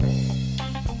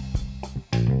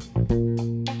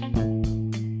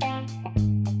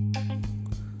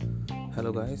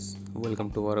guys, welcome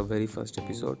to our very first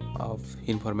episode of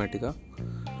Informatica.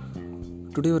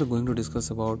 Today we are going to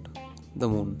discuss about the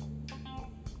moon.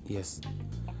 Yes,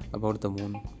 about the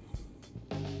moon.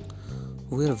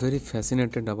 We are very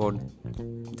fascinated about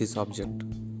this object.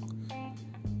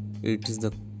 It is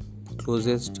the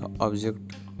closest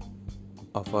object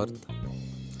of Earth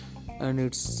and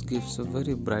it gives a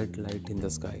very bright light in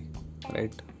the sky,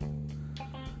 right?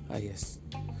 Yes.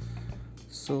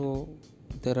 So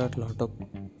there are a lot of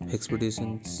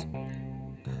expeditions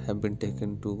have been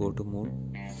taken to go to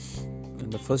moon,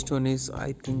 and the first one is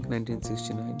I think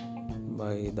 1969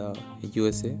 by the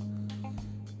USA,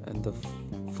 and the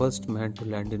first man to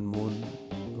land in moon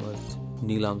was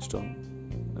Neil Armstrong,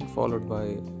 and followed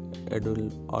by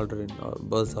Aldrin or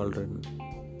Buzz Aldrin,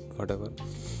 whatever.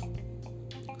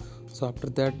 So after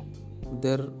that,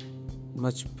 there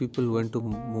much people went to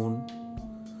moon.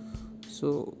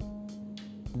 So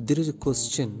there is a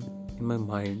question in my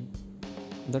mind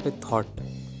that I thought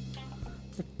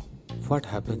that what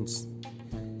happens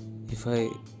if I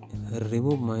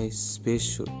remove my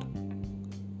spacesuit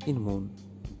in moon?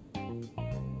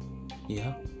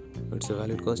 Yeah, it's a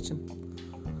valid question.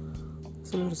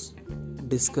 So let's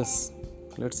discuss.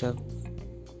 Let's have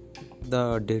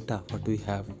the data what we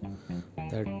have,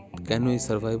 that can we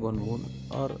survive on moon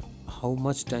or how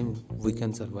much time we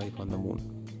can survive on the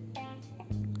moon.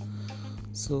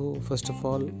 So first of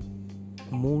all,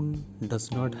 moon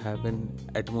does not have an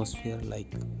atmosphere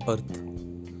like Earth.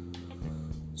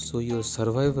 So your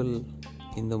survival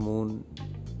in the moon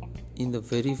in the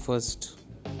very first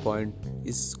point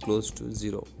is close to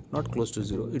zero. Not close to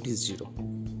zero, it is zero.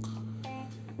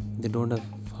 They don't have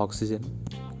oxygen,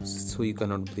 so you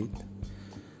cannot breathe.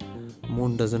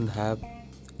 Moon doesn't have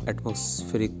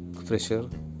atmospheric pressure,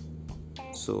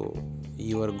 so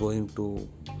you are going to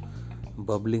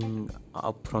bubbling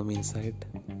up from inside,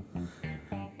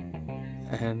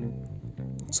 and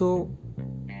so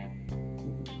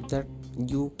that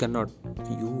you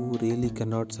really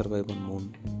cannot survive on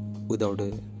moon without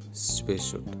a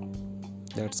spacesuit.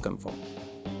 That's confirmed.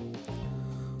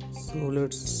 So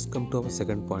let's come to our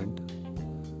second point,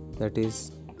 that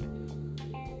is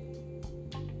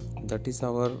the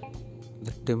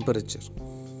temperature.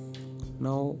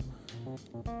 Now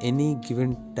any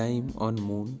given time on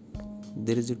moon,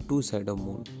 there is a two side of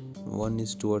moon. One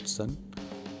is towards sun,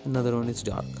 another one is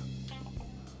dark.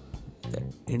 The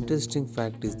interesting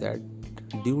fact is that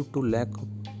due to lack of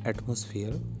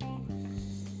atmosphere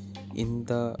in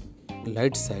the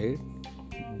light side,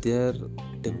 their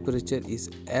temperature is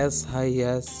as high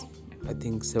as I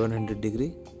think 700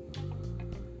 degree,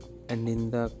 and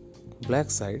in the black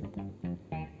side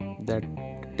that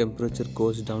temperature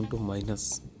goes down to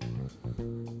minus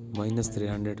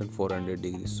 300 and 400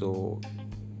 degrees. So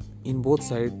in both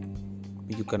sides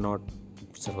you cannot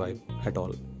survive at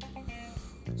all.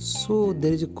 So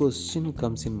there is a question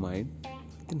comes in mind,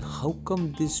 then how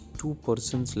come these two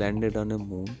persons landed on a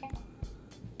moon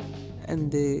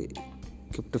and they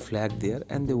kept a flag there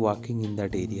and they walking in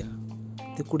that area?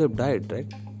 They could have died,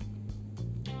 right?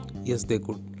 Yes, they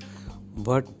could,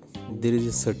 but there is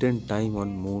a certain time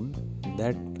on moon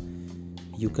that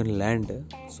you can land,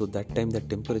 so that time the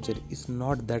temperature is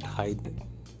not that high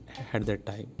at that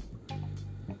time.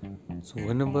 So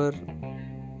when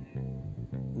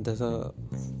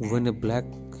a black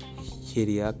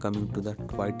area coming to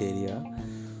that white area,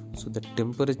 so the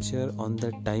temperature on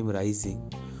that time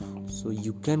rising, so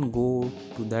you can go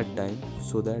to that time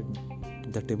so that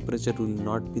the temperature will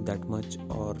not be that much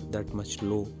or that much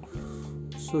low,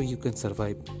 so you can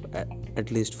survive at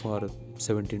least for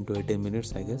 17 to 18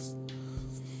 minutes, I guess.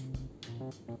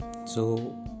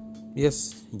 So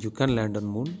yes, you can land on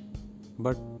moon,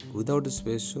 but without a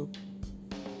spacesuit,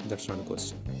 that's not a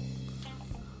question.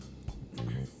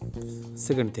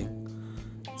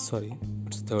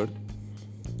 Third,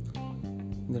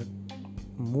 that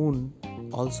moon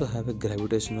also have a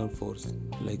gravitational force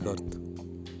like Earth.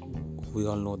 We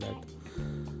all know that.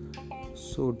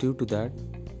 So due to that,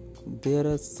 there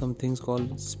are some things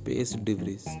called space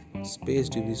debris. Space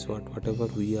debris, whatever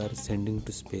we are sending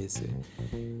to space,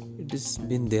 it has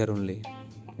been there only,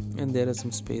 and there are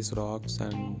some space rocks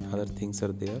and other things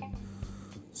are there.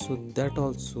 So that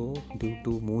also due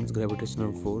to moon's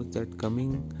gravitational force that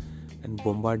coming and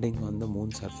bombarding on the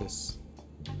moon surface.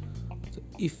 So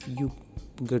if you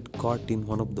get caught in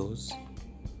one of those,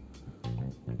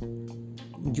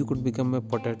 you could become a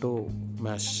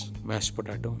mashed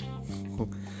potato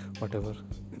whatever.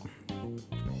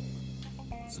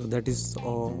 So that is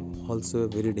also a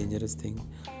very dangerous thing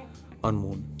on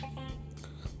moon.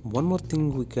 One more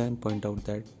thing we can point out,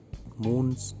 that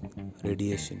moon's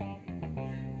radiation.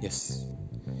 Yes,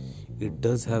 it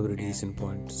does have radiation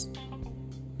points.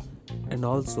 And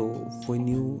also when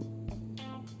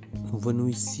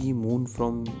we see moon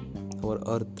from our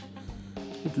earth,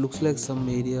 it looks like some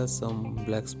areas, some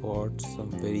black spots,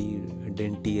 some very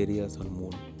denty areas on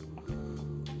moon.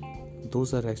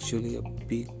 Those are actually a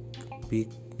big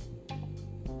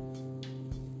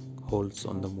holes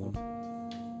on the moon.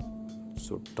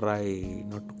 So try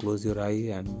not to close your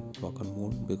eye and walk on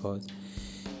moon, because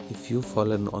if you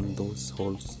fallen on those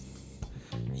holes,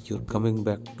 you're coming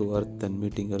back to earth and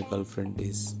meeting your girlfriend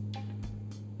is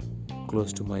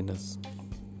close to minus.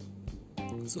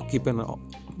 So keep an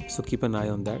eye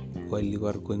on that while you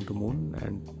are going to moon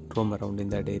and roam around in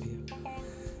that area.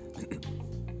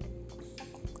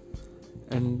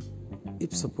 And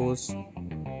if suppose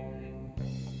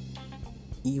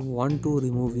you want to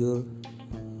remove your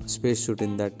spacesuit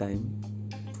in that time,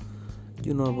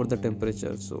 you know about the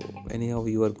temperature, so anyhow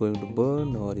you are going to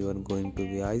burn or you are going to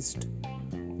be iced,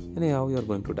 anyhow you are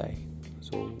going to die.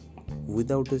 So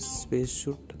without a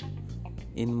spacesuit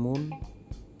in moon,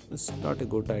 it's not a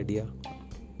good idea.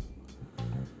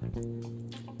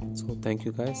 So thank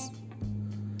you guys,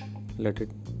 let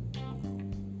it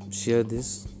share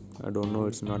this. I don't know,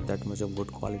 it's not that much of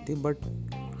good quality, but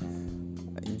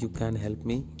you can help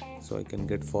me so I can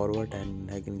get forward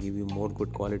and I can give you more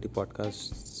good quality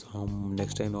podcasts from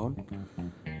next time on.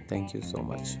 Thank you so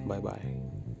much. Bye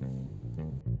bye.